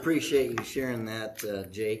Appreciate you sharing that,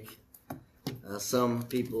 Jake. Some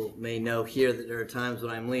people may know here that there are times when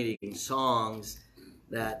I'm leading songs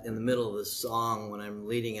that in the middle of the song when I'm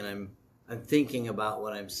leading and I'm thinking about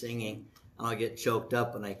what I'm singing, and I'll get choked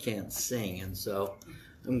up and I can't sing. And so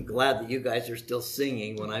I'm glad that you guys are still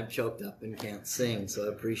singing when I'm choked up and can't sing, so I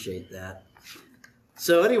appreciate that.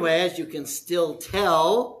 So anyway, as you can still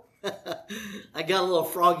tell, I got a little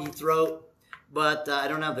froggy throat, but I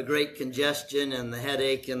don't have the great congestion and the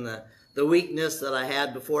headache and the weakness that I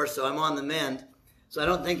had before, so I'm on the mend. So I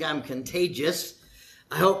don't think I'm contagious.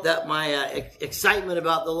 I hope that my excitement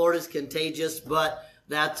about the Lord is contagious, but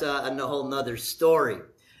that's a whole nother story.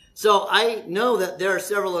 So I know that there are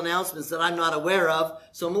several announcements that I'm not aware of,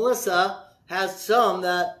 so Melissa has some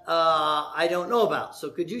that I don't know about. So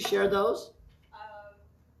could you share those?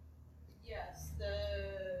 Yes,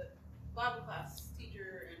 the Bible class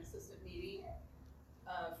teacher and assistant meeting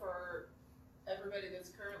for everybody that's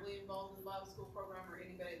currently involved in the Bible school program or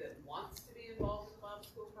anybody that wants to be involved in the Bible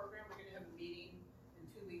school program. We're going to have a meeting in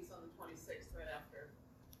 2 weeks on the 26th right after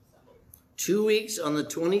assembly. 2 weeks on the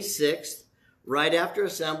 26th, right after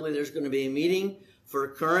assembly, there's going to be a meeting for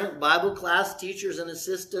current Bible class teachers and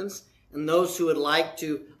assistants and those who would like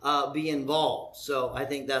to be involved. So I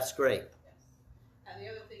think that's great. Yes. And the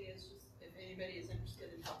other thing is just if anybody is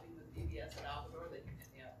interested in helping with VBS at Alvador, they can hit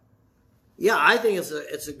me up. Yeah, I think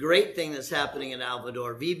it's a great thing that's happening in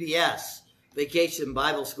Alvador. VBS, Vacation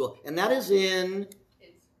Bible School. And that is in?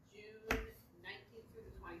 It's June 19th through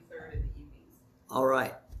the 23rd in the evenings. All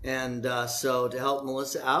right. And so to help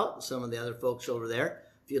Melissa out, some of the other folks over there,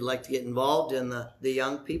 if you'd like to get involved in the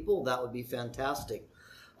young people, that would be fantastic.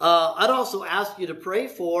 I'd also ask you to pray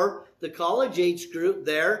for the college age group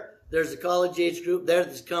there. There's a college age group there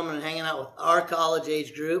that's coming and hanging out with our college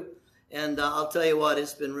age group. And I'll tell you what,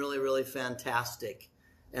 it's been really, really fantastic.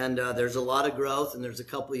 And there's a lot of growth, and there's a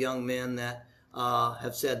couple of young men that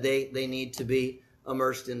have said they need to be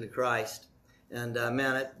immersed into Christ. And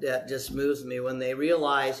man, that just moves me when they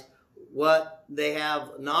realize what they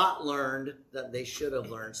have not learned that they should have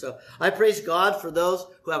learned. So I praise God for those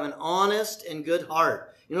who have an honest and good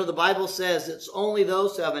heart. You know, the Bible says it's only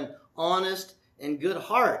those who have an honest and good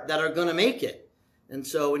heart that are going to make it. And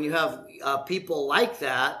so when you have people like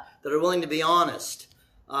that are willing to be honest,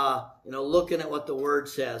 looking at what the Word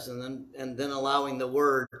says and then allowing the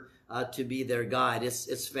Word to be their guide,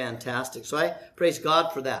 it's fantastic. So I praise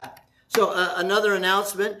God for that. So another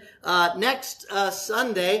announcement, next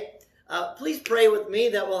Sunday, please pray with me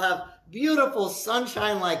that we'll have beautiful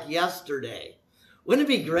sunshine like yesterday. Wouldn't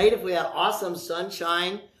it be great if we had awesome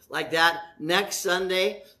sunshine like that next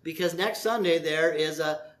Sunday? Because next Sunday there is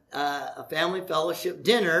a family fellowship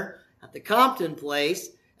dinner at the Compton Place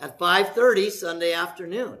at 5:30 Sunday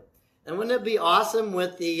afternoon. And wouldn't it be awesome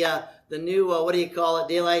with the new,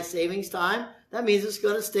 daylight savings time? That means it's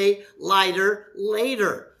going to stay lighter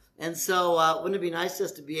later. And so wouldn't it be nice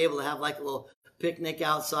just to be able to have like a little picnic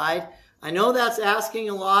outside? I know that's asking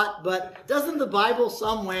a lot, but doesn't the Bible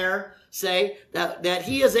somewhere say that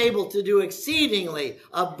he is able to do exceedingly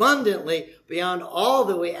abundantly beyond all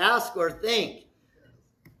that we ask or think?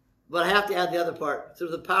 But I have to add the other part, through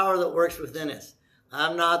the power that works within us.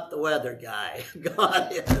 I'm not the weather guy.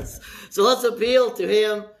 God is. So let's appeal to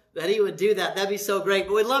him that he would do that. That'd be so great.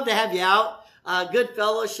 But we'd love to have you out. Good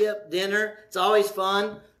fellowship dinner. It's always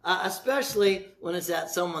fun. Especially when it's at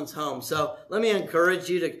someone's home. So let me encourage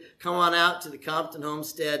you to come on out to the Compton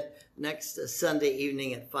Homestead next Sunday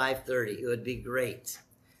evening at 5:30. It would be great.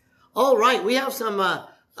 All right, we have some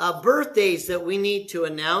birthdays that we need to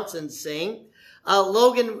announce and sing.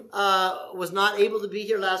 Logan was not able to be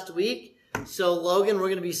here last week. So Logan, we're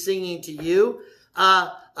going to be singing to you.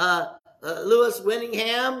 Lewis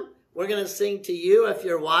Winningham, we're going to sing to you if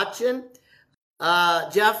you're watching.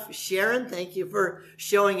 Jeff Sharon, thank you for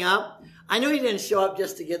showing up. I know you didn't show up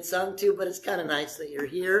just to get sung to, but it's kind of nice that you're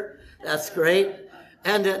here. That's great.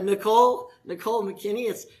 And Nicole McKinney,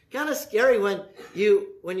 it's kind of scary when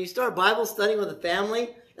you start Bible studying with a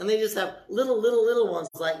family and they just have little ones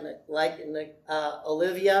like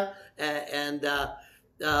Olivia and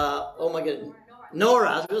oh my goodness, Nora.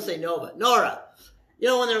 I was going to say Nova. Nora. You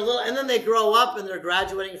know, when they're little, and then they grow up and they're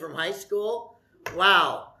graduating from high school.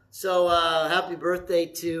 Wow. So happy birthday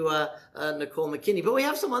to Nicole McKinney. But we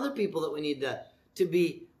have some other people that we need to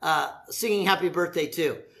be singing happy birthday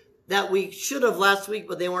to that we should have last week,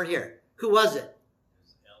 but they weren't here. Who was it?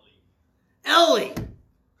 Ellie.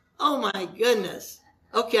 Oh, my goodness.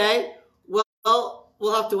 Okay. Well,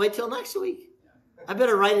 we'll have to wait till next week. I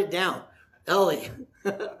better write it down. Ellie.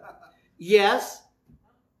 Yes?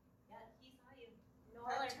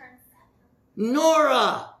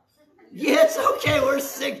 Nora. Yeah, it's okay. We're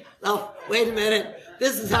sick. Oh, wait a minute.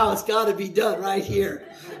 This is how it's got to be done right here.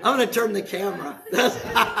 I'm going to turn the camera.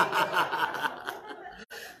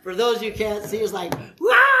 For those you can't see, it's like,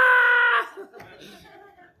 wah!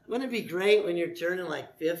 Wouldn't it be great when you're turning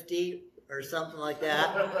like 50 or something like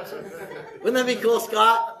that? Wouldn't that be cool,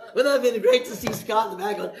 Scott? Wouldn't that have been great to see Scott in the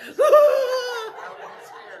back going, wah!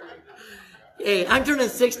 Hey, I'm turning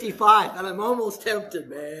 65 and I'm almost tempted,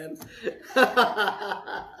 man.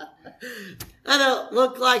 I don't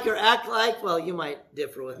look like or act like, well, you might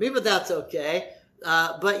differ with me, but that's okay.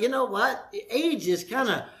 But you know what? Age is kind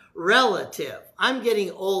of relative. I'm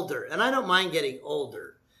getting older, and I don't mind getting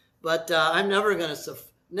older, but I'm never going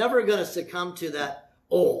to succumb to that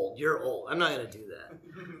old. You're old. I'm not going to do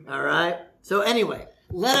that. All right? So anyway,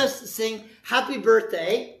 let us sing Happy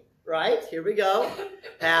Birthday. Right? Here we go.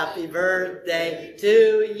 Happy birthday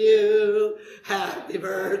to you. Happy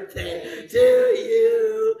birthday to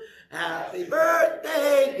you. Happy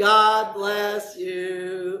birthday. God bless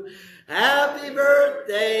you. Happy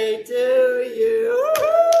birthday to you.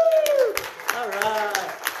 Woo-hoo! All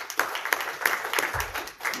right.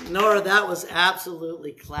 Nora, that was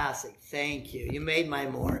absolutely classic. Thank you. You made my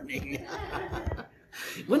morning.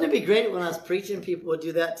 Wouldn't it be great when I was preaching, people would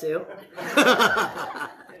do that too?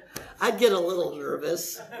 I'd get a little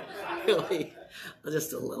nervous, really,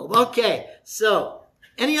 just a little. Okay, so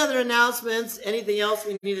any other announcements? Anything else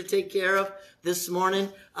we need to take care of this morning?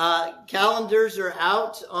 Calendars are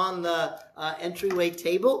out on the entryway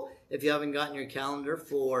table. If you haven't gotten your calendar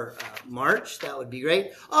for March, that would be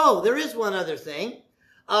great. Oh, there is one other thing.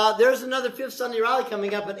 There's another Fifth Sunday Rally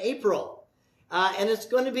coming up in April, and it's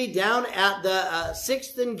going to be down at the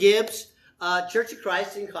 6th and Gibbs Church of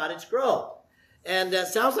Christ in Cottage Grove. And it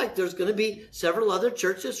sounds like there's going to be several other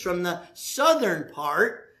churches from the southern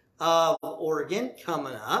part of Oregon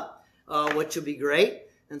coming up, which will be great.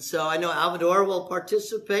 And so I know Alvador will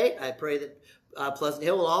participate. I pray that Pleasant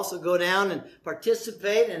Hill will also go down and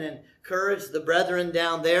participate and encourage the brethren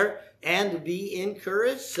down there and be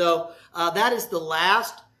encouraged. So that is the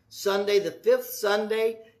last Sunday, the 5th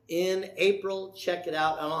Sunday in April. Check it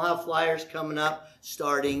out. And I'll have flyers coming up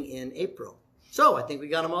starting in April. So I think we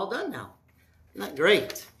got them all done now. Isn't that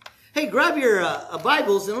great? Hey, grab your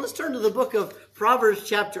Bibles and let's turn to the book of Proverbs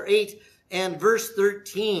chapter 8 and verse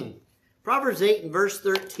 13. Proverbs 8 and verse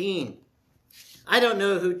 13. I don't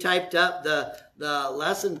know who typed up the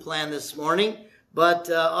lesson plan this morning, but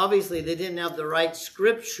obviously they didn't have the right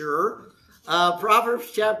scripture. Proverbs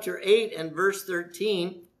chapter 8 and verse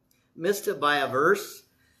 13. Missed it by a verse.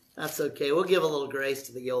 That's okay. We'll give a little grace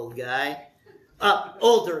to the old guy.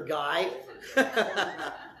 Older guy.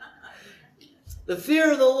 The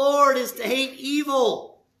fear of the Lord is to hate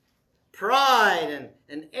evil, pride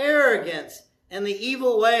and arrogance and the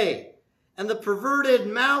evil way, and the perverted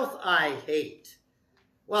mouth I hate.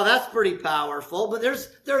 Well, that's pretty powerful, but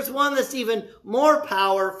there's one that's even more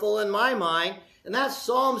powerful in my mind, and that's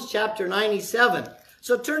Psalms chapter 97.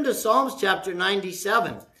 So turn to Psalms chapter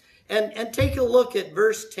 97 and take a look at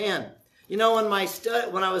verse 10. You know, when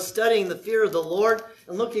I was studying the fear of the Lord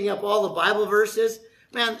and looking up all the Bible verses,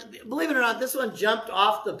 man, believe it or not, this one jumped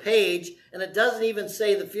off the page, and it doesn't even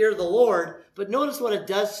say the fear of the Lord, but notice what it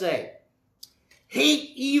does say.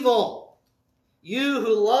 Hate evil, you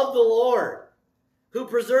who love the Lord, who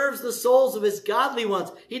preserves the souls of his godly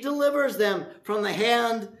ones. He delivers them from the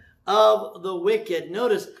hand of the wicked.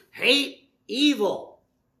 Notice, hate evil,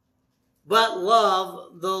 but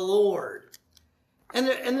love the Lord. And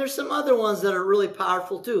there's some other ones that are really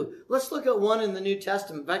powerful too. Let's look at one in the New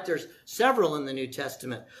Testament. In fact, there's several in the New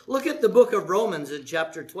Testament. Look at the book of Romans in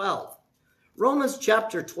chapter 12. Romans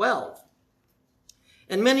chapter 12.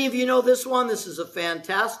 And many of you know this one. This is a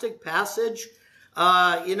fantastic passage.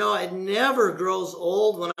 It never grows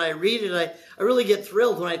old. When I read it, I really get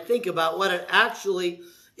thrilled when I think about what it actually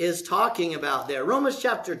is talking about there. Romans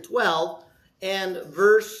chapter 12 and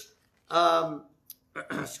verse 9.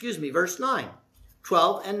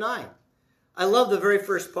 12 and 9. I love the very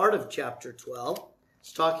first part of chapter 12.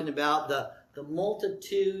 It's talking about the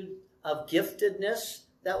multitude of giftedness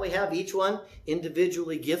that we have, each one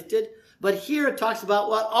individually gifted. But here it talks about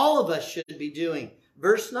what all of us should be doing.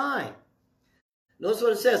 Verse 9. Notice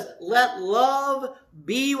what it says. Let love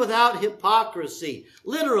be without hypocrisy.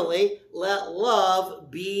 Literally, let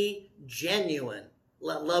love be genuine.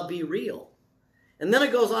 Let love be real. And then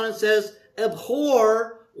it goes on and says,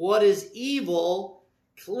 abhor what is evil,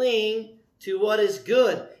 cling to what is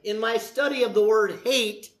good. In my study of the word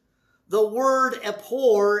hate, the word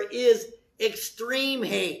abhor is extreme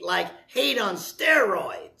hate, like hate on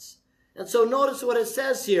steroids. And so notice what it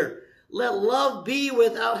says here. let love be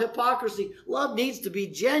without hypocrisy. Love needs to be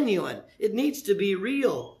genuine. It needs to be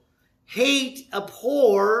real. Hate,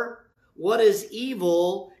 abhor what is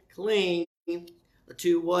evil, cling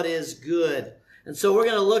to what is good. And so we're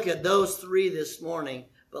going to look at those three this morning,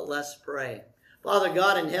 but let's pray. Father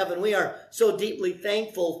God in heaven, we are so deeply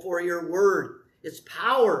thankful for your word. It's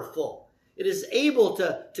powerful. It is able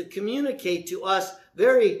to communicate to us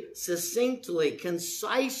very succinctly,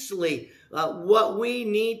 concisely, what we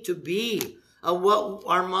need to be, what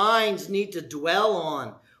our minds need to dwell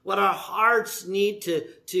on, what our hearts need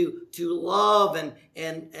to love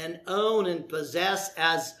and own and possess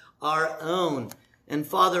as our own. And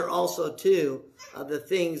Father, also too, the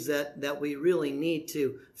things that we really need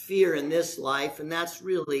to fear in this life, and that's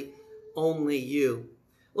really only you.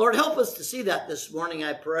 Lord, help us to see that this morning,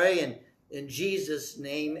 I pray, and in Jesus'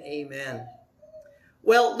 name, amen.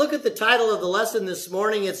 Well, look at the title of the lesson this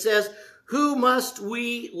morning. It says, who must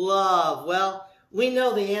we love? Well, we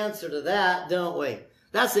know the answer to that, don't we?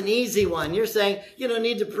 That's an easy one. You're saying, you don't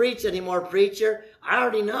need to preach anymore, preacher. I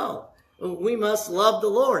already know. We must love the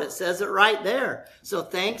Lord. It says it right there. So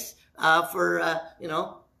thanks for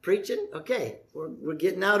preaching. Okay, we're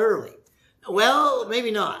getting out early. Well,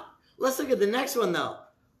 maybe not. Let's look at the next one, though.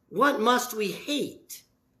 What must we hate?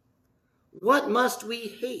 What must we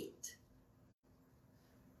hate?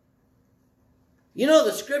 You know,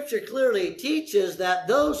 the scripture clearly teaches that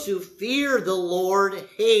those who fear the Lord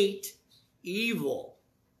hate evil.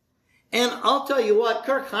 And I'll tell you what,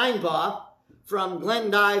 Kirk Heinbach from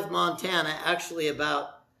Glendive, Montana, actually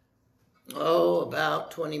about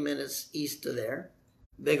 20 minutes east of there,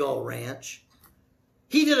 big old ranch.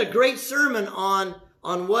 He did a great sermon on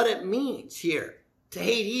what it means here to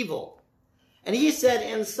hate evil. And he said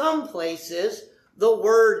in some places, the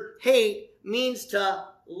word hate means to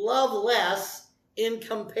love less in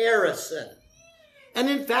comparison. And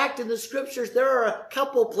in fact, in the scriptures, there are a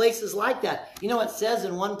couple places like that. You know, it says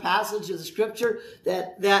in one passage of the scripture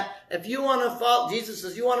that if you want to follow, Jesus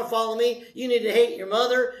says, you want to follow me, you need to hate your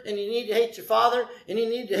mother, and you need to hate your father, and you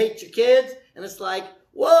need to hate your kids. And it's like,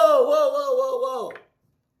 whoa, whoa, whoa, whoa, whoa.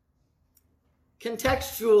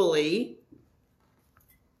 Contextually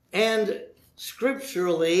and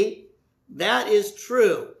scripturally, that is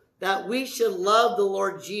true, that we should love the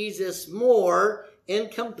Lord Jesus more in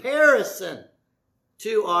comparison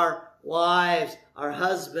to our wives, our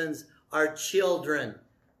husbands, our children.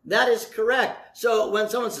 That is correct. So when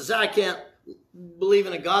someone says, I can't believe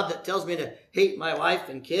in a God that tells me to hate my wife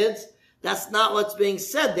and kids, that's not what's being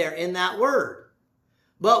said there in that word.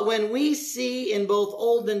 But when we see in both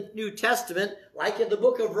Old and New Testament, like in the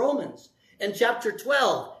book of Romans, in chapter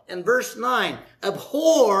 12 and verse 9,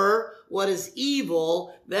 abhor what is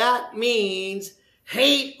evil, that means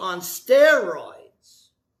hate on steroids.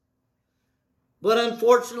 But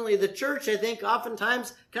unfortunately, the church, I think,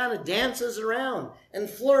 oftentimes kind of dances around and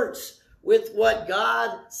flirts with what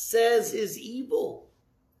God says is evil.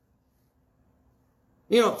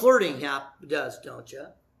 You know, flirting does, don't you?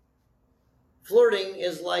 Flirting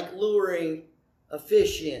is like luring a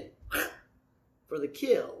fish in for the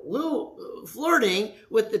kill. Flirting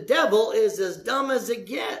with the devil is as dumb as it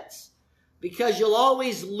gets, because you'll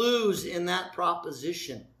always lose in that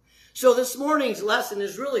proposition. So this morning's lesson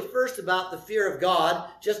is really first about the fear of God,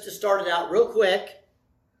 just to start it out real quick,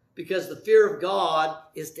 because the fear of God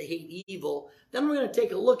is to hate evil. Then we're going to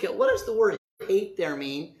take a look at what does the word hate there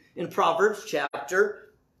mean in Proverbs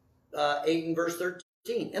chapter 8 and verse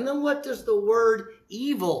 13. And then what does the word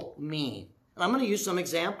evil mean? And I'm going to use some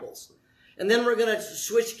examples. And then we're going to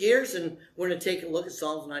switch gears and we're going to take a look at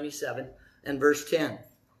Psalms 97 and verse 10.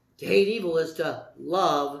 To hate evil is to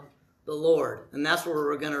love the Lord. And that's where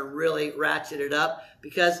we're going to really ratchet it up,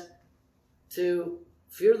 because to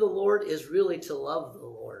fear the Lord is really to love the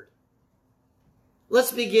Lord.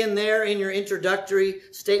 Let's begin there in your introductory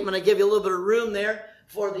statement. I give you a little bit of room there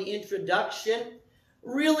for the introduction.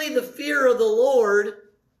 Really, the fear of the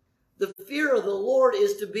Lord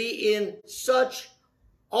is to be in such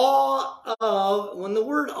awe of, when the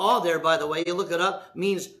word awe there, by the way, you look it up,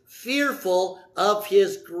 means fearful of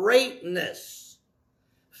his greatness.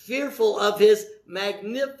 Fearful of his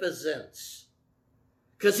magnificence.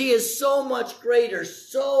 Because he is so much greater,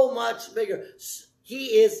 so much bigger. He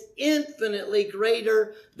is infinitely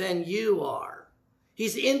greater than you are.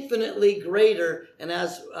 He's infinitely greater, and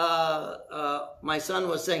as my son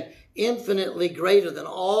was saying, infinitely greater than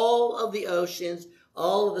all of the oceans,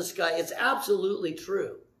 all of the sky. It's absolutely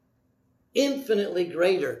true. Infinitely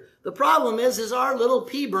greater. The problem is our little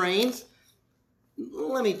pea brains.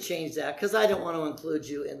 Let me change that, because I don't want to include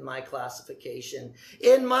you in my classification.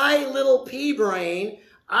 In my little pea brain,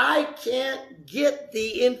 I can't get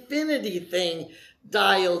the infinity thing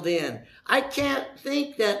dialed in. I can't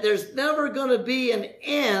think that there's never going to be an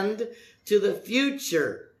end to the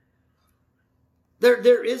future.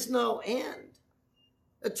 There is no end.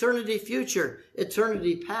 Eternity future,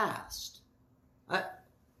 eternity past.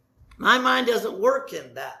 My mind doesn't work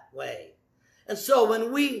in that way. And so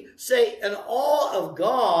when we say in awe of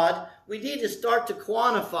God, we need to start to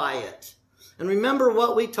quantify it. And remember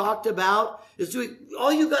what we talked about is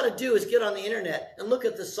all you got to do is get on the internet and look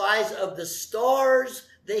at the size of the stars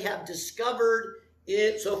they have discovered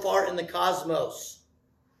so far in the cosmos.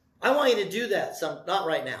 I want you to do that. Not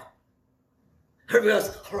right now. Everybody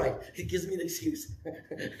else, all right, it gives me an excuse.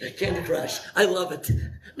 Candy Crush. I love it.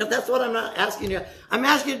 No, that's what I'm not asking you. I'm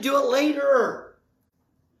asking you to do it later.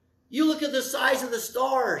 You look at the size of the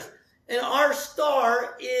stars, and our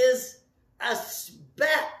star is a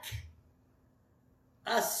speck.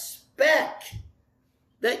 A speck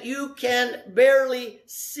that you can barely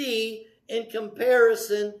see in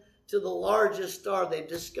comparison to the largest star they've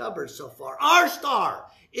discovered so far. Our star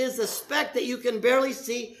is a speck that you can barely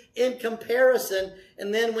see in comparison.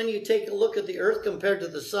 And then when you take a look at the earth compared to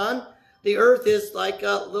the sun, the earth is like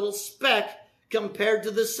a little speck compared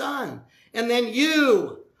to the sun. And then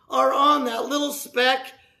you are on that little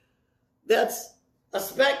speck that's a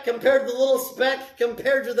speck compared to the little speck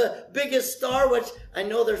compared to the biggest star, which I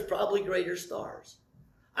know there's probably greater stars.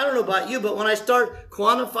 I don't know about you, but when I start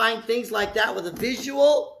quantifying things like that with a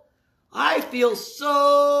visual, I feel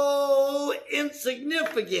so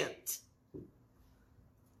insignificant.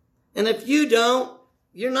 And if you don't,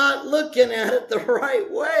 you're not looking at it the right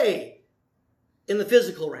way in the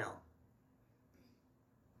physical realm.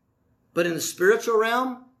 But in the spiritual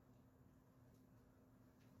realm,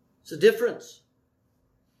 it's a difference.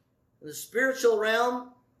 In the spiritual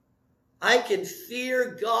realm, I can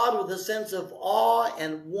fear God with a sense of awe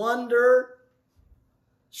and wonder,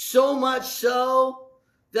 so much so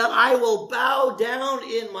that I will bow down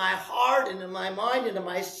in my heart and in my mind and in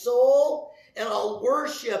my soul, and I'll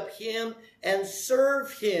worship him and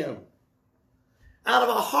serve him. Out of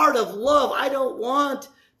a heart of love, I don't want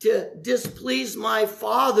to displease my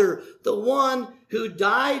Father, the one who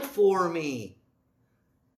died for me.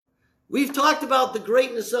 We've talked about the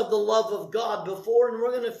greatness of the love of God before, and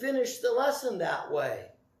we're going to finish the lesson that way.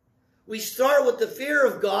 We start with the fear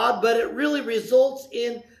of God, but it really results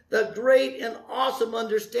in the great and awesome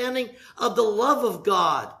understanding of the love of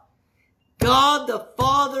God. God the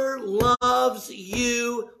Father loves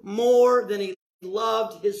you more than he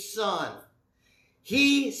loved his Son.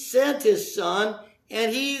 He sent his Son,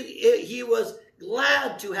 and he was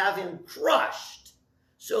glad to have him crushed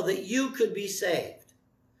so that you could be saved,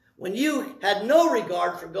 when you had no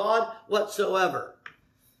regard for God whatsoever.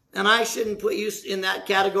 And I shouldn't put you in that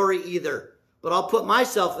category either, but I'll put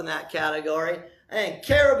myself in that category. I didn't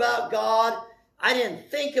care about God. I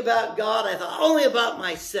didn't think about God. I thought only about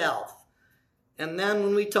myself. And then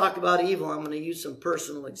when we talk about evil, I'm going to use some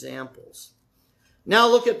personal examples. Now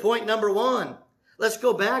look at point number 1. Let's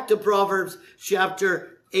go back to Proverbs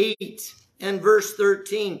chapter 8 and verse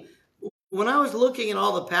 13. When I was looking at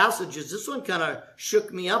all the passages, this one kind of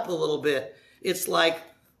shook me up a little bit. It's like,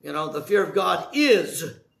 the fear of God is.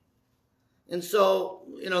 And so,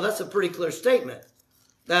 that's a pretty clear statement.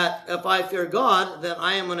 That if I fear God, then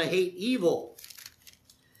I am going to hate evil.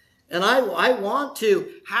 And I want to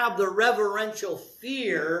have the reverential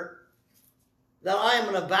fear that I am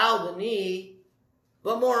going to bow the knee,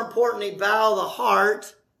 but more importantly, bow the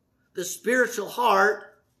heart, the spiritual heart,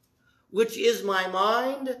 which is my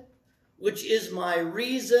mind, which is my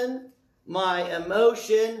reason, my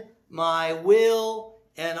emotion, my will,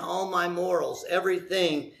 and all my morals.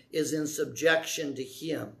 Everything is in subjection to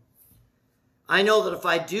him. I know that if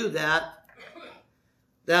I do that,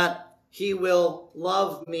 that he will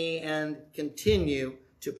love me and continue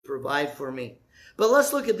to provide for me. But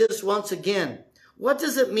let's look at this once again. What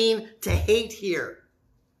does it mean to hate here?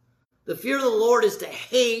 The fear of the Lord is to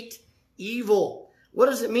hate evil. What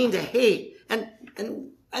does it mean to hate?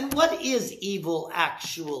 And what is evil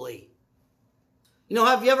actually?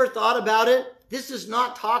 Have you ever thought about it? This is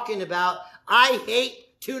not talking about, I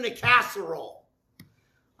hate tuna casserole.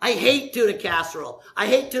 I hate tuna casserole. I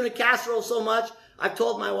hate tuna casserole so much, I've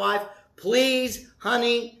told my wife, please,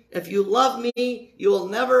 honey, if you love me, you will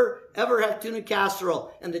never, ever have tuna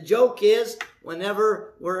casserole. And the joke is,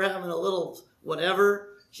 whenever we're having a little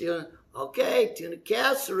whatever, she goes, okay, tuna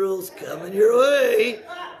casserole's coming your way.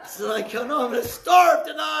 So like, oh no, I'm going to starve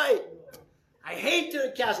tonight. I hate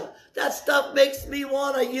tuna casserole. That stuff makes me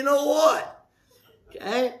want to, you know what?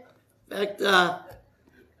 Okay? In fact,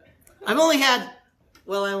 I've only had,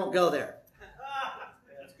 well, I won't go there.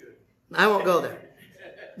 I won't go there.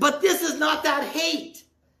 But this is not that hate.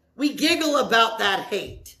 We giggle about that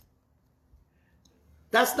hate.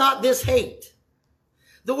 That's not this hate.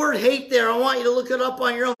 The word hate there, I want you to look it up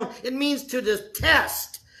on your own. It means to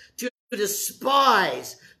detest, to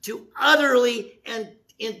despise, to utterly and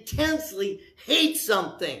intensely hate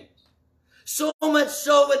something. So much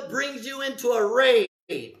so it brings you into a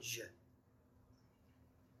rage.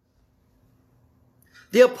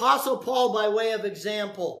 The Apostle Paul, by way of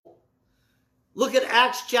example, look at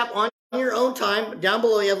Acts chapter, on your own time, down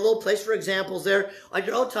below you have a little place for examples there. On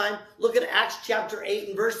your own time, look at Acts chapter 8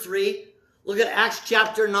 and verse 3. Look at Acts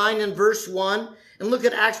chapter 9 and verse 1. And look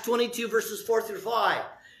at Acts 22 verses 4 through 5.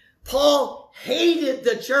 Paul hated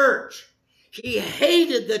the church. He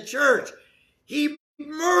hated the church. He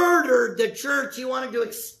murdered the church. He wanted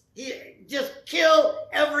to just kill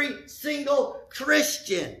every single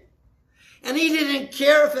Christian. And he didn't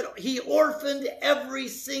care if he orphaned every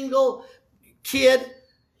single kid.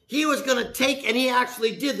 He was going to take, and he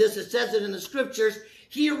actually did this. It says it in the scriptures.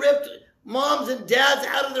 He ripped moms and dads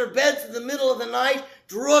out of their beds in the middle of the night,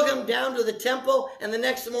 drug them down to the temple, and the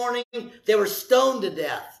next morning they were stoned to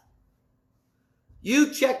death.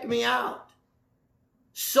 You checked me out.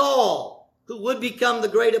 Saul, who would become the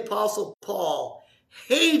great apostle Paul,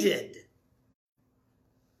 hated,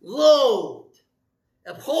 loathed,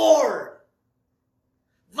 abhorred,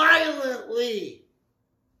 violently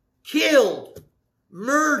killed,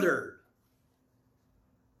 murdered.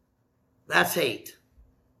 That's hate.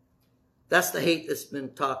 That's the hate that's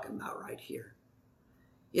been talking about right here.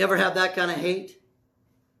 You ever have that kind of hate?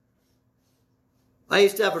 I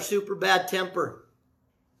used to have a super bad temper.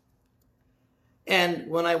 And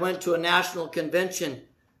when I went to a national convention,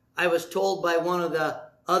 I was told by one of the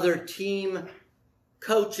other team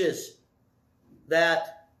coaches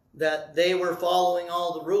that they were following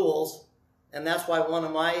all the rules, and that's why one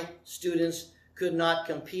of my students could not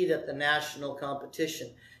compete at the national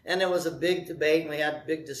competition. And there was a big debate, and we had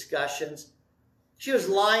big discussions. She was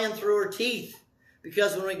lying through her teeth,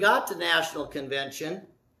 because when we got to national convention,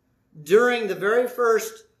 during the very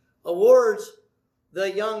first awards,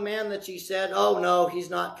 the young man that she said, oh no, he's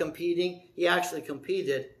not competing, he actually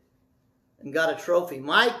competed and got a trophy.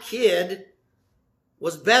 My kid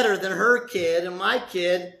was better than her kid, and my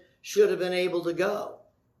kid should have been able to go.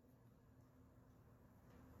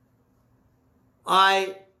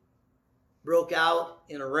 I broke out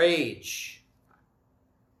in a rage.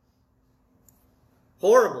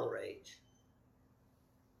 Horrible rage.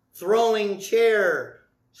 Throwing chairs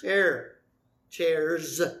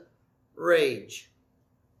rage.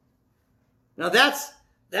 Now that's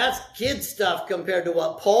kid stuff compared to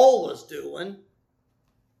what Paul was doing.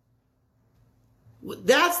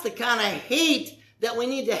 That's the kind of hate that we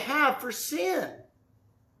need to have for sin.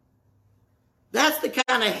 That's the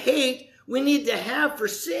kind of hate we need to have for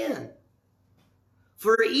sin,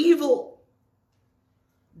 for evil.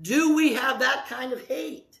 Do we have that kind of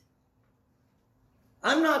hate?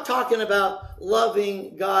 I'm not talking about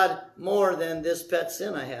loving God more than this pet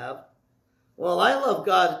sin I have. Well, I love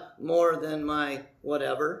God more than my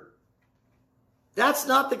whatever. That's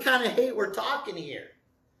not the kind of hate we're talking here.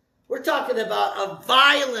 We're talking about a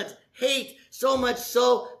violent hate, so much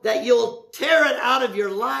so that you'll tear it out of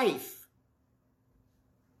your life.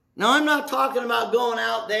 Now, I'm not talking about going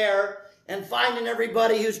out there and finding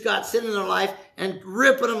everybody who's got sin in their life and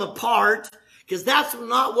ripping them apart, because that's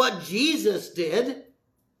not what Jesus did.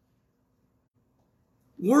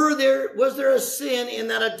 Was there a sin in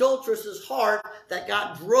that adulteress's heart that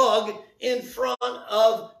got drugged in front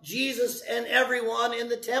of Jesus and everyone in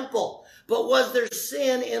the temple? But was there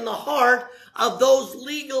sin in the heart of those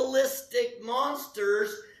legalistic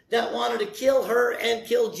monsters that wanted to kill her and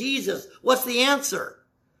kill Jesus? What's the answer?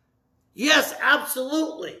 Yes,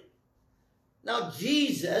 absolutely. Now,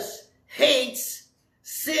 Jesus hates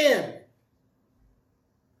sin.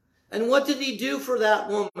 And what did he do for that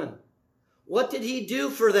woman? What did he do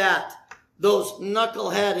for those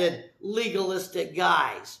knuckle-headed, legalistic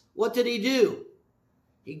guys? What did he do?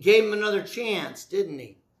 He gave them another chance, didn't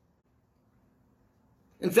he?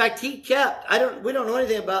 In fact, we don't know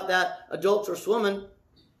anything about that adulterous woman.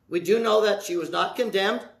 We do know that she was not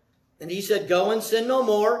condemned, and he said, go and sin no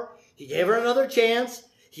more. He gave her another chance.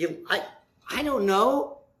 I don't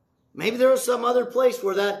know. Maybe there was some other place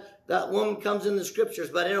where that woman comes in the scriptures,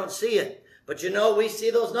 but I don't see it. But we see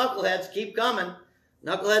those knuckleheads keep coming.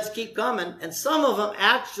 Knuckleheads keep coming. And some of them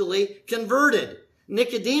actually converted.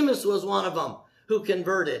 Nicodemus was one of them who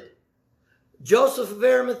converted. Joseph of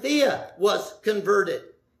Arimathea was converted.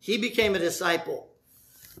 He became a disciple.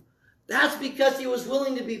 That's because he was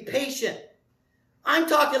willing to be patient. I'm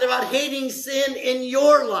talking about hating sin in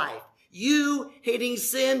your life. You hating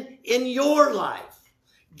sin in your life.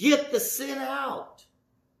 Get the sin out.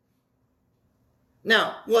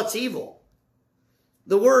 Now, what's evil?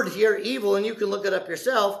 The word here, evil, and you can look it up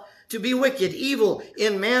yourself, to be wicked, evil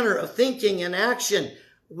in manner of thinking and action.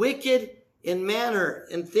 Wicked in manner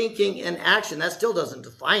in thinking and action. That still doesn't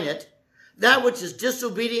define it. That which is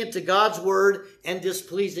disobedient to God's word and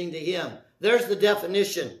displeasing to him. There's the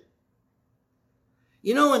definition.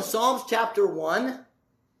 You know, in Psalms chapter 1,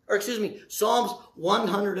 Psalms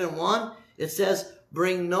 101, it says,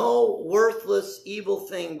 bring no worthless evil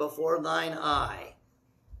thing before thine eye.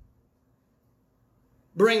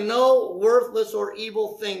 Bring no worthless or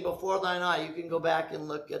evil thing before thine eye. You can go back and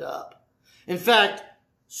look it up. In fact,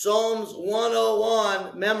 Psalms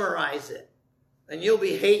 101, memorize it. And you'll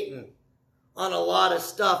be hating on a lot of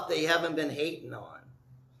stuff that you haven't been hating on.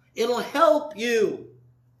 It'll help you.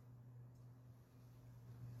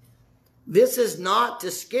 This is not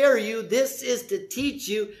to scare you. This is to teach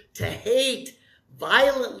you to hate,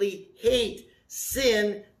 violently hate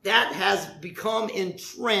sin that has become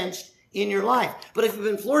entrenched in your life. But if you've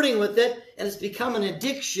been flirting with it and it's become an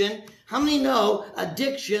addiction, how many know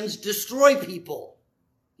addictions destroy people?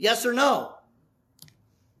 Yes or no?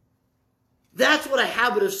 That's what a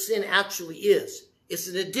habit of sin actually is. It's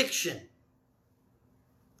an addiction.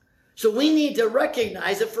 So we need to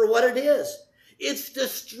recognize it for what it is. It's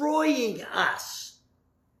destroying us.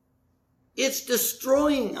 It's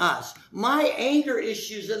destroying us. My anger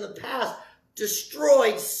issues in the past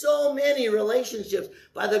destroyed so many relationships.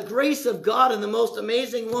 By the grace of God and the most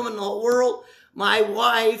amazing woman in the whole world, my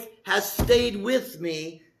wife has stayed with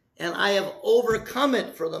me, and I have overcome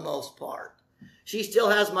it for the most part. She still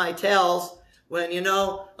has my tells when,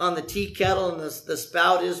 on the tea kettle and the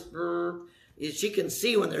spout is, she can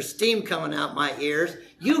see when there's steam coming out my ears.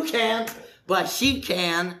 You can't, but she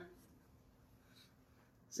can.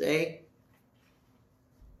 See?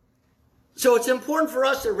 So it's important for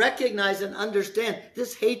us to recognize and understand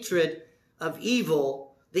this hatred of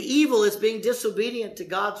evil. The evil is being disobedient to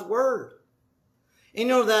God's word. You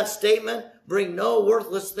know that statement, bring no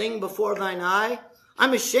worthless thing before thine eye?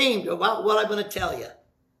 I'm ashamed about what I'm going to tell you.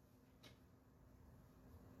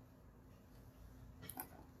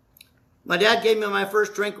 My dad gave me my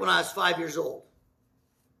first drink when I was 5 years old.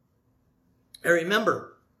 I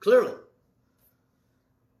remember clearly.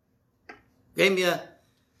 Gave me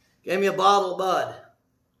a bottle of Bud.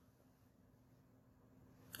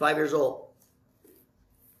 5 years old.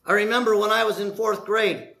 I remember when I was in 4th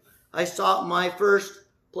grade, I saw my first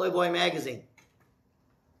Playboy magazine.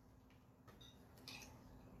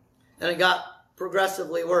 And it got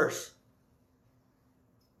progressively worse.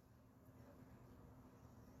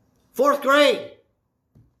 4th grade.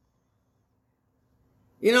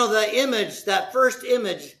 The image, that first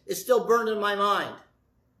image, is still burned in my mind.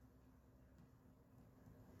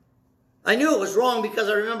 I knew it was wrong because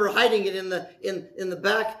I remember hiding it in the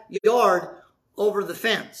backyard over the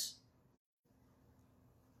fence.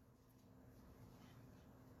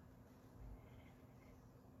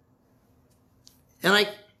 And I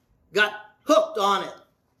got hooked on it.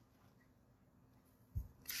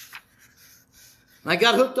 I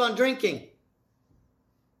got hooked on drinking.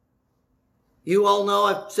 You all know,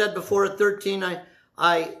 I've said before, at 13,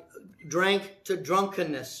 I drank to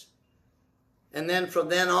drunkenness. And then from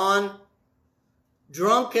then on,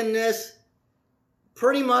 drunkenness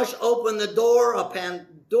pretty much opened the door of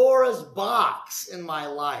Pandora's box in my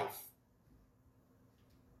life.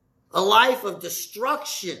 A life of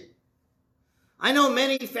destruction. I know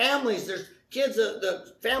many families, there's kids,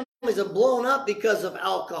 the families have blown up because of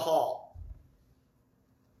alcohol.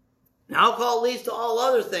 And alcohol leads to all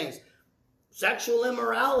other things. Sexual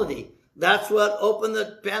immorality. That's what opened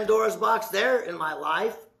the Pandora's box there in my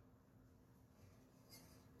life.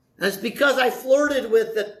 And it's because I flirted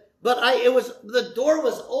with it, but the door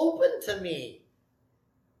was open to me.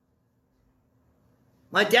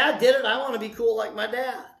 My dad did it. I want to be cool like my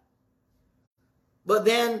dad. But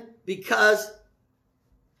then because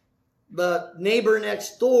the neighbor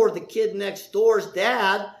next door, the kid next door's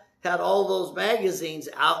dad had all those magazines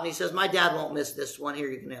out, and he says, my dad won't miss this one.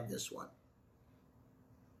 Here, you can have this one.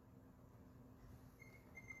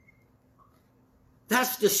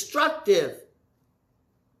 That's destructive.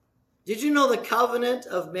 Did you know the covenant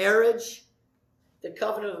of marriage? The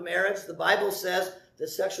covenant of marriage, the Bible says that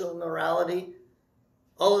sexual immorality,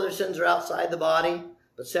 all other sins are outside the body,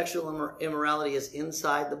 but sexual immorality is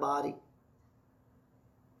inside the body.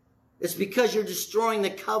 It's because you're destroying the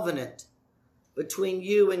covenant between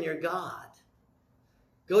you and your God.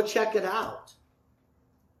 Go check it out.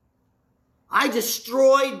 I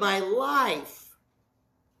destroyed my life.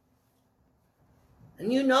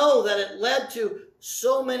 And you know that it led to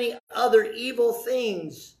so many other evil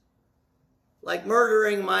things, like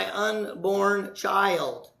murdering my unborn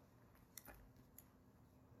child.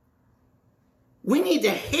 We need to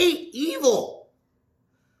hate evil.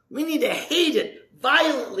 We need to hate it,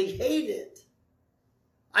 violently hate it.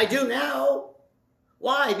 I do now.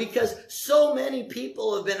 Why? Because so many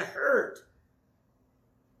people have been hurt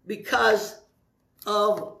because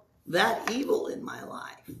of that evil in my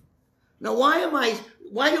life. Now,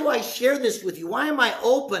 why do I share this with you? Why am I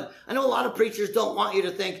open? I know a lot of preachers don't want you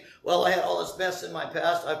to think, well, I had all this mess in my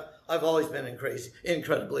past. I've always been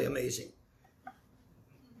incredibly amazing.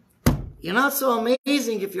 You're not so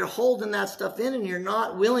amazing if you're holding that stuff in and you're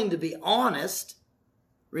not willing to be honest.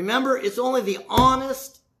 Remember, it's only the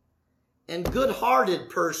honest and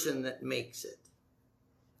good-hearted person that makes it.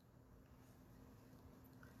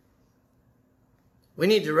 We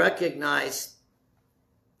need to recognize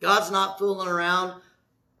God's not fooling around,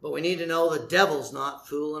 but we need to know the devil's not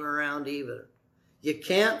fooling around either. You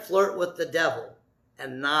can't flirt with the devil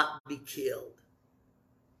and not be killed.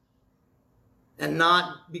 And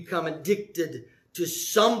not become addicted to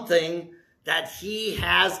something that he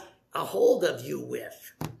has a hold of you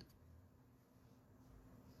with.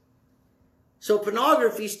 So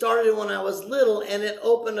pornography started when I was little, and it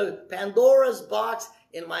opened a Pandora's box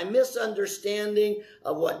in my misunderstanding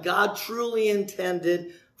of what God truly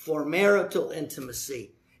intended for marital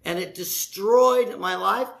intimacy. And it destroyed my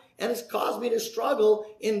life, and it's caused me to struggle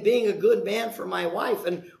in being a good man for my wife.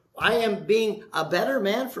 And I am being a better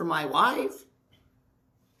man for my wife,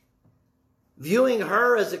 viewing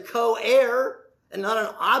her as a co-heir and not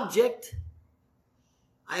an object.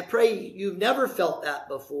 I pray you've never felt that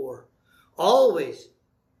before. Always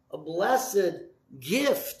a blessed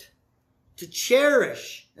gift to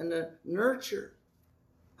cherish and to nurture.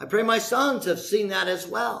 I pray my sons have seen that as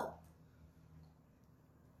well.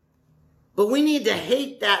 But we need to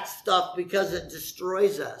hate that stuff because it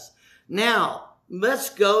destroys us. Now, let's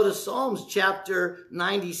go to Psalms chapter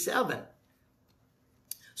 97.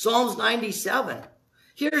 Psalms 97.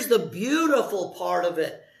 Here's the beautiful part of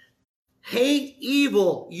it. Hate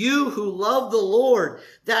evil, you who love the Lord.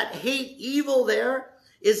 That hate evil there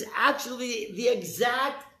is actually the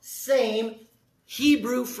exact same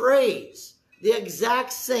Hebrew phrase. The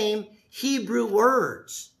exact same Hebrew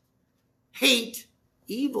words. Hate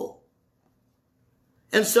evil.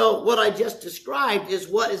 And so what I just described is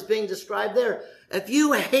what is being described there. If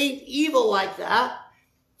you hate evil like that,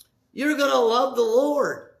 you're going to love the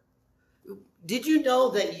Lord. Did you know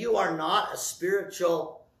that you are not a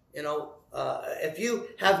spiritual, if you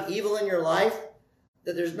have evil in your life,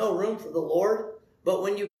 that there's no room for the Lord? But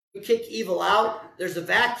when you kick evil out, there's a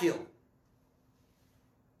vacuum.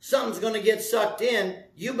 Something's going to get sucked in.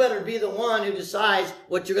 You better be the one who decides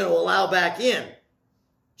what you're going to allow back in.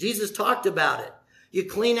 Jesus talked about it. You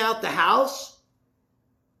clean out the house,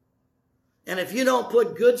 and if you don't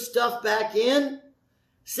put good stuff back in,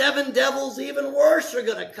 7 devils even worse are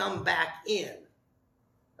going to come back in.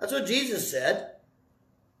 That's what Jesus said.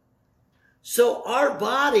 So our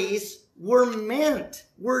bodies were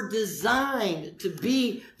designed to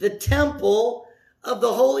be the temple of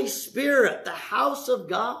the Holy Spirit, the house of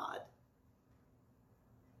God.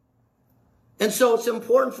 And so it's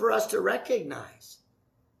important for us to recognize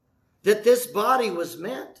that this body was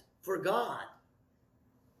meant for God.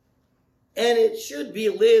 And it should be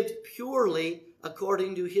lived purely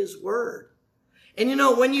according to His word. And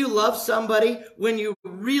when you love somebody, when you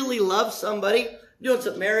really love somebody, doing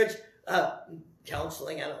some marriage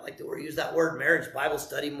counseling, I don't like to use that word, marriage Bible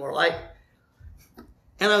study, more like.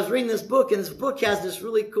 And I was reading this book, and this book has this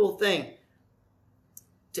really cool thing.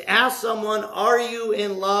 To ask someone, are you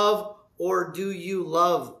in love or do you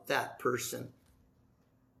love that person?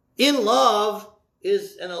 In love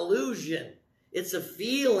is an illusion. It's a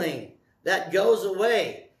feeling that goes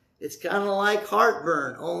away. It's kind of like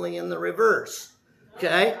heartburn, only in the reverse.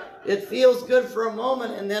 Okay? It feels good for a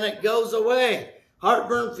moment and then it goes away.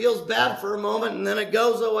 Heartburn feels bad for a moment and then it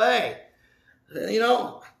goes away.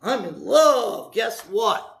 I'm in love. Guess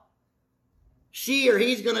what? She or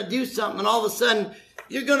he's going to do something and all of a sudden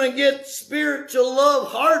you're going to get spiritual love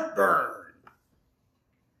heartburn.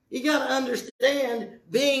 You got to understand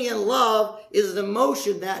being in love is an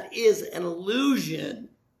emotion that is an illusion.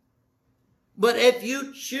 But if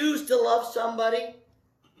you choose to love somebody,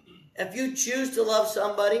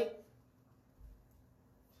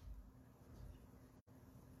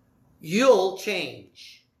 you'll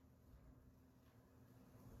change.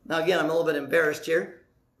 Now again, I'm a little bit embarrassed here,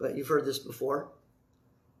 but you've heard this before.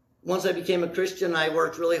 Once I became a Christian, I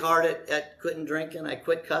worked really hard at quitting drinking. I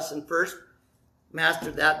quit cussing first.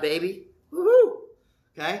 Mastered that baby. Woohoo!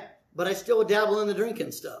 Okay? But I still dabble in the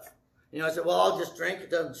drinking stuff. I said, well, I'll just drink.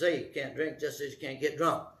 It doesn't say you can't drink, just says you can't get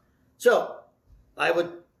drunk. So I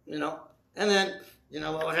would, and then,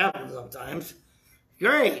 what would happen sometimes?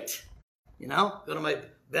 Great. Go to my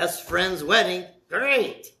best friend's wedding.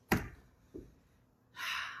 Great.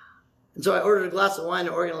 And so I ordered a glass of wine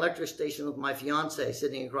at Oregon Electric Station with my fiance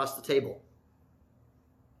sitting across the table.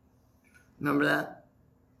 Remember that?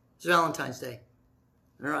 It's Valentine's Day.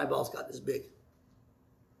 And her eyeballs got this big.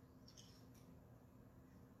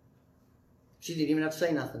 She didn't even have to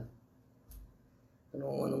say nothing. And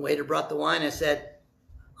when the waiter brought the wine, I said,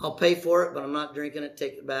 I'll pay for it, but I'm not drinking it.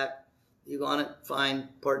 Take it back. You want it? Fine.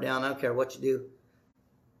 Pour it down. I don't care what you do.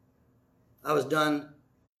 I was done.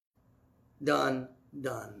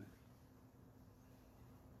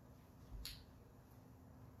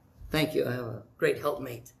 Thank you. I have a great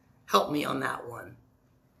helpmate. Help me on that one.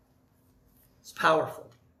 It's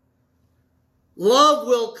powerful. Love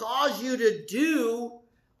will cause you to do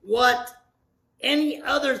what any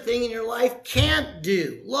other thing in your life can't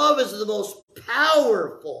do. Love is the most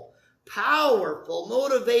powerful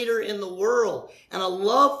motivator in the world. And a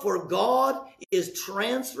love for God is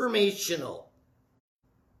transformational.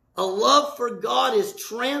 A love for God is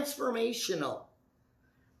transformational.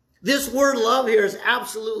 This word love here is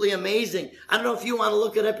absolutely amazing. I don't know if you want to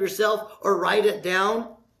look it up yourself or write it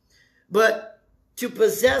down, but to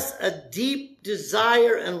possess a deep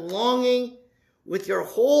desire and longing with your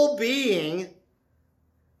whole being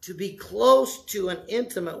to be close to and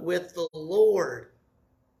intimate with the Lord,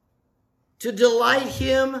 to delight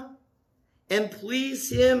Him and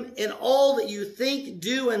please Him in all that you think,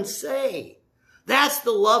 do, and say. That's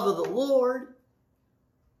the love of the Lord.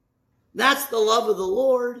 That's the love of the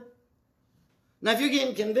Lord. Now, if you're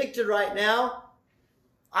getting convicted right now,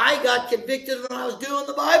 I got convicted when I was doing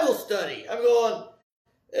the Bible study. I'm going,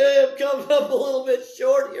 I'm coming up a little bit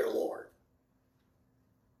short here, Lord.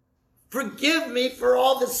 Forgive me for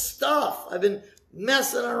all this stuff I've been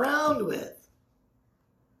messing around with.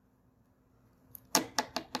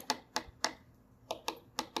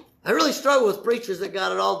 I really struggle with preachers that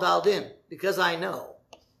got it all dialed in because I know.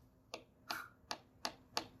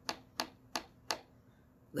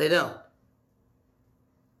 They don't.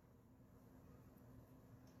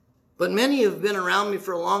 But many have been around me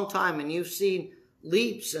for a long time and you've seen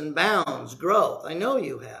leaps and bounds, growth. I know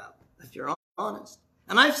you have, if you're honest.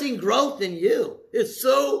 And I've seen growth in you. It's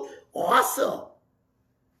so awesome.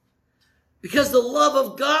 Because the love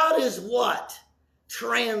of God is what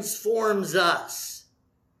transforms us.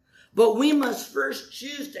 But we must first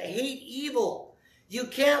choose to hate evil. You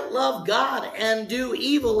can't love God and do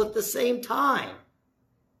evil at the same time.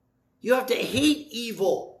 You have to hate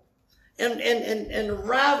evil and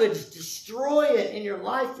ravage, destroy it in your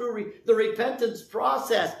life through the repentance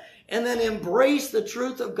process. And then embrace the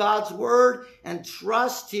truth of God's word and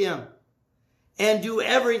trust Him. And do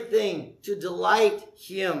everything to delight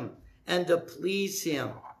Him and to please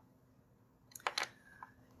Him.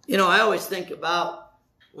 I always think about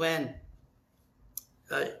when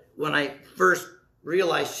I first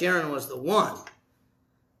realized Sharon was the one.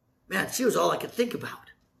 Man, she was all I could think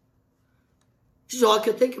about. She's all I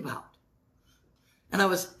could think about. And I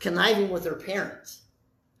was conniving with her parents.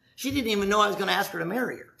 She didn't even know I was going to ask her to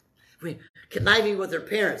marry her. Conniving with her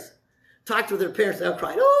parents. Talked with her parents. And I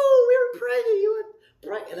cried, oh, we were praying you would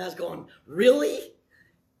pray. And I was going, really?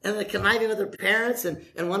 And then conniving with her parents. And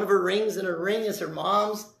one of her rings in her ring is her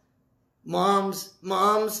mom's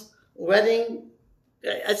wedding.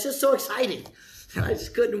 It's just so exciting. And I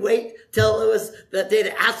just couldn't wait till it was that day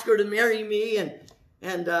to ask her to marry me.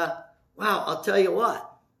 And wow, I'll tell you what.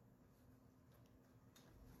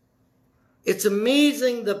 It's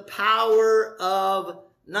amazing the power of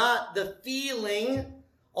not the feeling.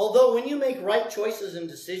 Although when you make right choices and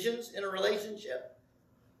decisions in a relationship,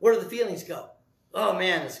 where do the feelings go? Oh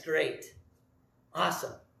man, it's great.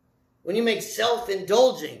 Awesome. When you make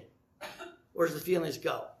self-indulging, where does the feelings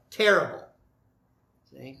go? Terrible.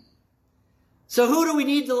 See? So who do we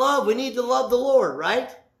need to love? We need to love the Lord, right?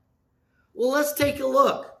 Well, let's take a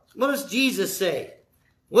look. What does Jesus say?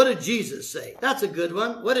 What did Jesus say? That's a good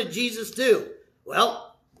one. What did Jesus do?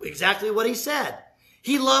 Well, exactly what He said.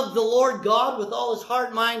 He loved the Lord God with all His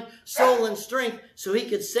heart, mind, soul, and strength so He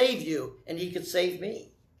could save you and He could save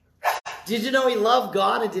me. Did you know He loved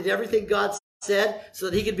God and did everything God said so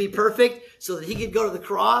that He could be perfect, so that He could go to the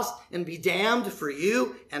cross and be damned for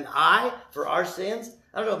you and I, for our sins?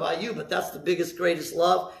 I don't know about you, but that's the biggest, greatest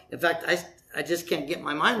love. In fact, I just can't get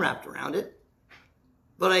my mind wrapped around it.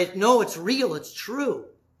 But I know it's real, it's true.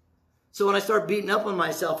 So when I start beating up on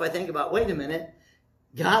myself, I think about, wait a minute,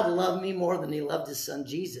 God loved me more than He loved His Son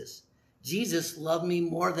Jesus. Jesus loved me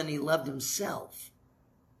more than he loved himself.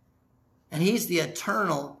 And he's the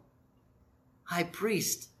eternal high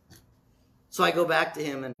priest. So I go back to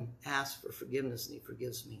him and ask for forgiveness, and he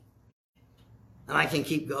forgives me. And I can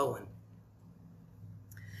keep going.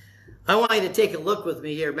 I want you to take a look with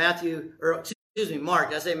me here. Mark.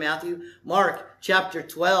 Did I say Matthew? Mark chapter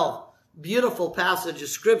 12. Beautiful passage of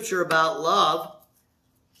scripture about love.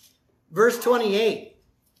 Verse 28.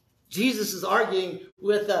 Jesus is arguing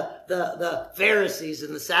with the Pharisees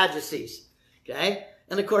and the Sadducees. Okay?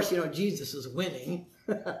 And of course, Jesus is winning.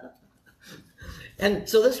 And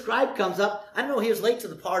so this scribe comes up. I don't know, he was late to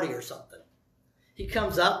the party or something. He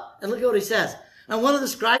comes up, and look at what he says. And one of the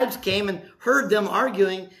scribes came and heard them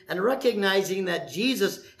arguing, and recognizing that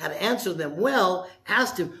Jesus had answered them well,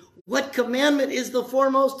 asked him, "What commandment is the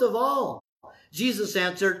foremost of all?" Jesus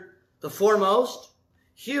answered, "The foremost,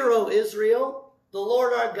 Hear, O Israel, the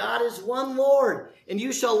Lord our God is one Lord, and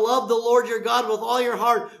you shall love the Lord your God with all your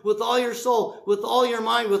heart, with all your soul, with all your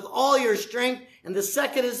mind, with all your strength. And the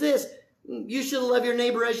second is this, you shall love your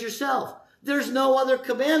neighbor as yourself. There's no other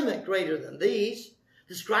commandment greater than these."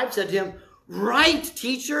 The scribe said to him, "Right,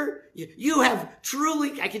 teacher. You have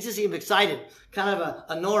truly," I can just see him excited, kind of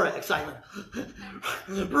a Nora excitement.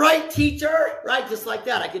 "Right, teacher." Right, just like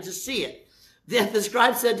that. I could just see it. Then the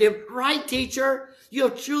scribe said to him, "Right, teacher. You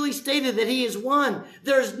have truly stated that he is one.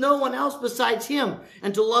 There is no one else besides him.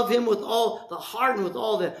 And to love him with all the heart and with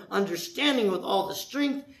all the understanding, with all the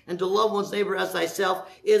strength, and to love one's neighbor as thyself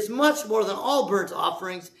is much more than all burnt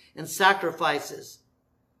offerings and sacrifices."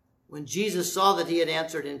 When Jesus saw that he had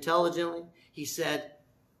answered intelligently, he said,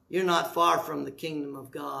 "You're not far from the kingdom of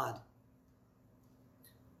God."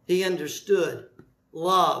 He understood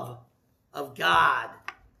love of God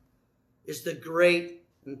is the great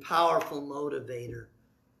and powerful motivator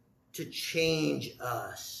to change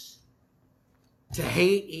us, to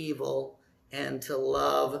hate evil and to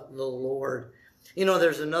love the Lord.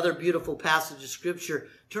 There's another beautiful passage of scripture.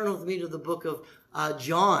 Turn with me to the book of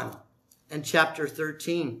John and chapter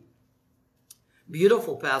 13.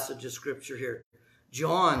 Beautiful passage of scripture here.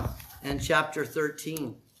 John and chapter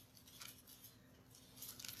 13.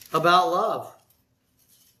 About love.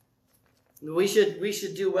 We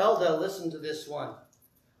should do well to listen to this one.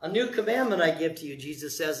 "A new commandment I give to you,"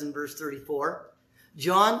 Jesus says in verse 34.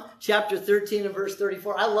 John chapter 13 and verse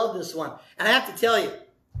 34. I love this one. And I have to tell you,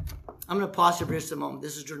 I'm going to pause here for just a moment.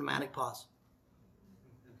 This is a dramatic pause.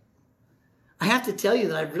 I have to tell you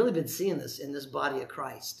that I've really been seeing this in this body of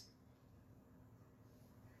Christ.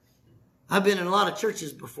 I've been in a lot of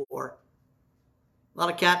churches before. A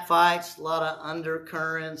lot of cat fights, a lot of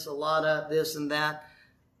undercurrents, a lot of this and that.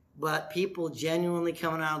 But people genuinely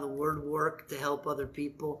coming out of the word work to help other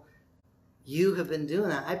people. You have been doing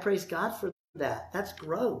that. I praise God for that. That's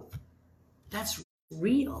growth. That's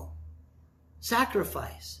real.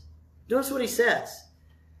 Sacrifice. Notice what he says.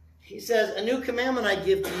 He says, "A new commandment I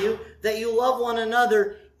give to you, that you love one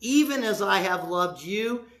another, even as I have loved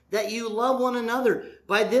you, that you love one another.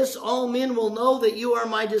 By this all men will know that you are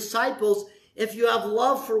my disciples, if you have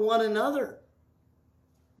love for one another."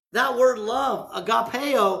 That word love,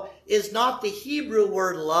 agapeo, is not the Hebrew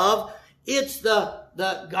word love. It's the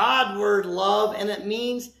God word love, and it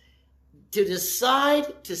means to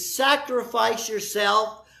decide to sacrifice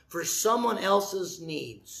yourself for someone else's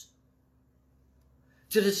needs.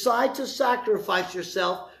 To decide to sacrifice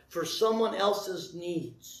yourself for someone else's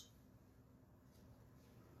needs.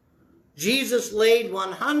 Jesus laid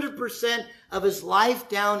 100% of his life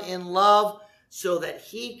down in love so that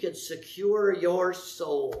he could secure your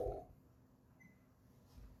soul.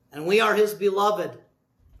 And we are his beloved.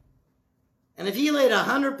 And if he laid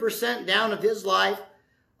 100% down of his life,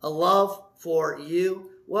 a love for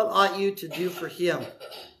you, what ought you to do for him?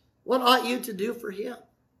 What ought you to do for him?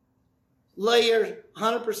 Lay your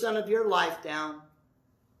 100% of your life down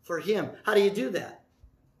for him. How do you do that?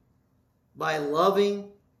 By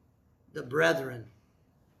loving the brethren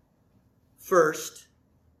first,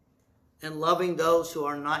 and loving those who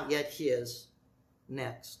are not yet his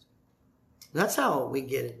next. That's how we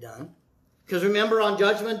get it done. Because remember on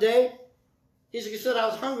Judgment Day, he said, "I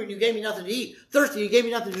was hungry and you gave me nothing to eat. Thirsty, you gave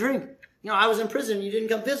me nothing to drink. I was in prison and you didn't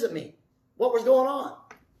come visit me. What was going on?"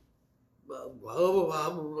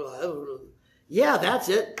 Yeah, that's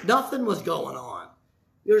it. Nothing was going on.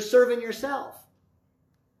 You're serving yourself.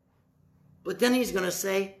 But then he's going to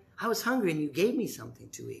say, "I was hungry and you gave me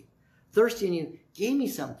something to eat. Thirsty and you gave me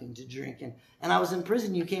something to drink. And I was in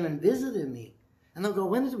prison, you came and visited me." And they'll go,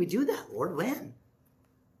 "When did we do that, Lord? When?"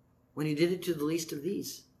 "When you did it to the least of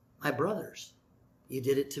these, my brothers, you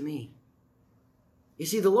did it to me." You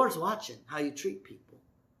see, the Lord's watching how you treat people.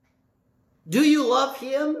 Do you love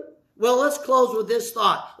him Well, let's close with this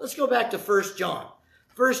thought. Let's go back to 1 John.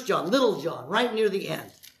 1 John, little John, right near the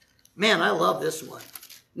end. Man, I love this one.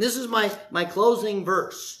 And this is my closing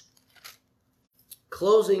verse.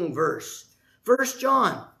 Closing verse. 1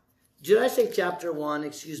 John. Did I say chapter 1?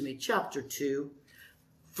 Excuse me, chapter 2.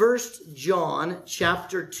 1 John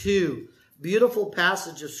chapter 2. Beautiful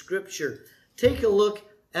passage of Scripture. Take a look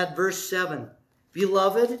at verse 7.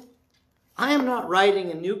 Beloved, I am not writing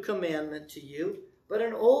a new commandment to you, but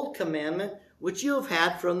an old commandment which you have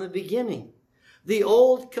had from the beginning. The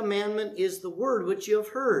old commandment is the word which you have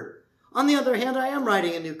heard. On the other hand, I am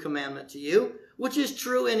writing a new commandment to you, which is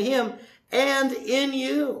true in him and in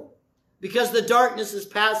you, because the darkness is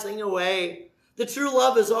passing away. The true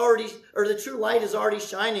light is already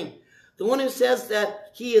shining. The one who says that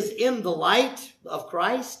he is in the light of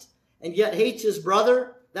Christ and yet hates his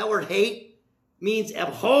brother, that word hate means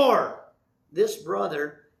abhor. This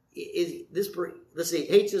brother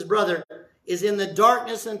hates his brother, is in the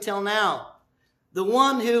darkness until now. The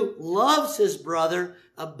one who loves his brother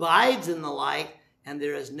abides in the light, and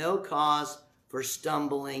there is no cause for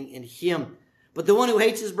stumbling in him. But the one who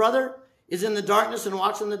hates his brother is in the darkness and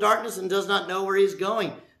walks in the darkness and does not know where he is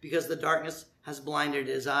going, because the darkness has blinded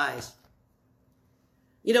his eyes.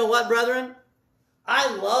 You know what, brethren?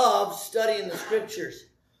 I love studying the Scriptures.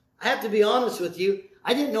 I have to be honest with you.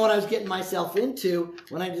 I didn't know what I was getting myself into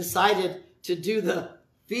when I decided to do the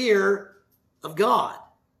fear of God.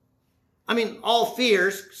 I mean, all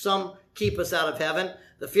fears, some keep us out of heaven.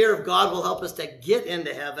 The fear of God will help us to get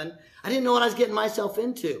into heaven. I didn't know what I was getting myself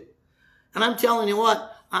into. And I'm telling you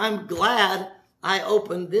what, I'm glad I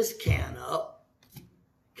opened this can up.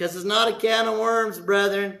 Because it's not a can of worms,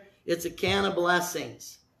 brethren. It's a can of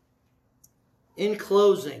blessings. In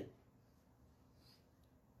closing,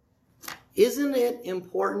 isn't it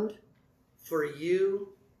important for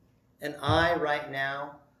you and I right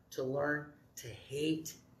now to learn to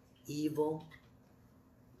hate evil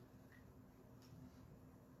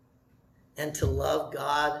and to love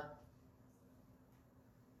God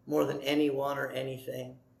more than anyone or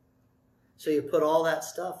anything? So you put all that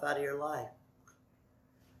stuff out of your life.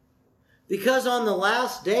 Because on the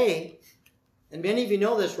last day, and many of you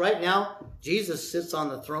know this right now, Jesus sits on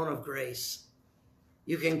the throne of grace.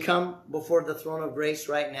 You can come before the throne of grace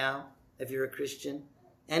right now, if you're a Christian,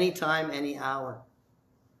 anytime, any hour.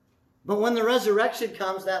 But when the resurrection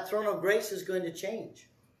comes, that throne of grace is going to change.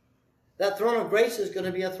 That throne of grace is going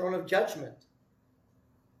to be a throne of judgment.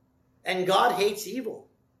 And God hates evil.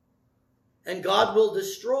 And God will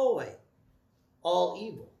destroy all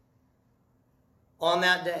evil on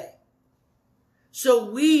that day.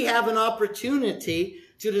 So we have an opportunity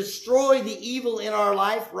to destroy the evil in our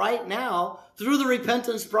life right now through the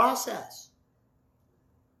repentance process.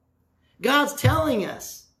 God's telling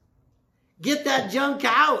us, get that junk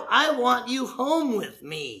out. I want you home with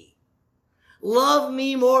me. Love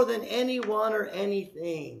me more than anyone or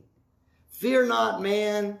anything. Fear not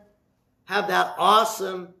man. Have that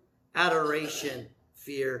awesome adoration,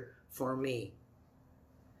 fear for me.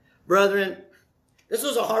 Brethren, this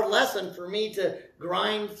was a hard lesson for me to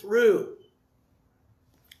grind through.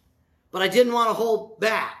 But I didn't want to hold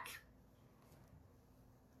back.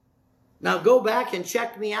 Now go back and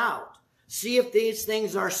check me out. See if these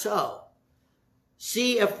things are so.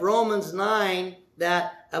 See if Romans 9,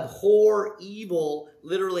 that abhor evil,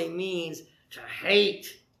 literally means to hate,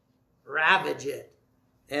 ravage it.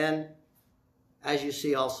 And as you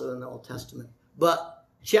see also in the Old Testament. But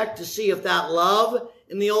check to see if that love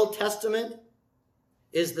in the Old Testament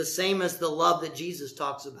is the same as the love that Jesus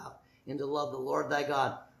talks about. And to love the Lord thy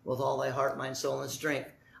God with all thy heart, mind, soul, and strength.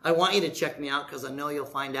 I want you to check me out because I know you'll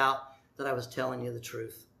find out that I was telling you the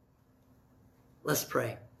truth. Let's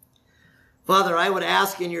pray. Father, I would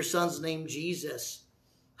ask in your Son's name, Jesus,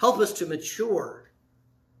 help us to mature.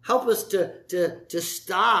 Help us to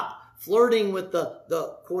stop flirting with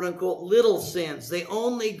the quote-unquote little sins. They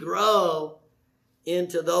only grow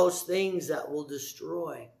into those things that will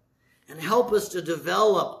destroy. And help us to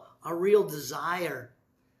develop a real desire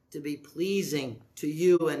to be pleasing to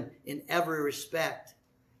you in every respect.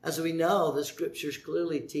 As we know, the Scriptures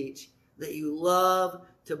clearly teach that you love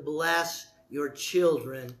to bless your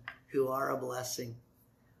children who are a blessing.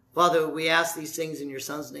 Father, we ask these things in your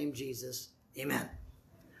Son's name, Jesus. Amen.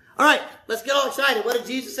 All right, let's get all excited. What did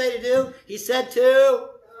Jesus say to do? He said to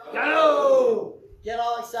go. Get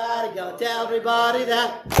all excited. Go tell everybody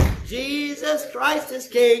that Jesus Christ is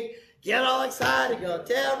King. Get all excited. Go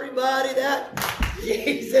tell everybody that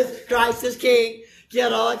Jesus Christ is King.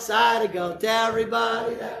 Get all excited. Go tell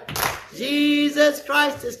everybody that Jesus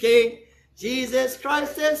Christ is King. Jesus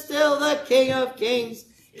Christ is still the King of Kings.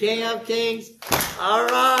 King of Kings. All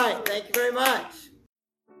right. Thank you very much.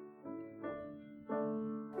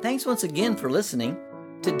 Thanks once again for listening.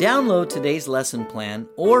 To download today's lesson plan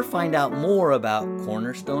or find out more about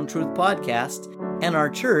Cornerstone Truth Podcast and our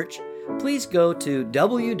church, please go to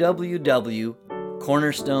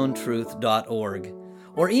www.cornerstonetruth.org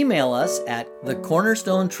or email us at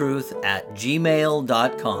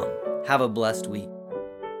thecornerstonetruth@gmail.com. Have a blessed week.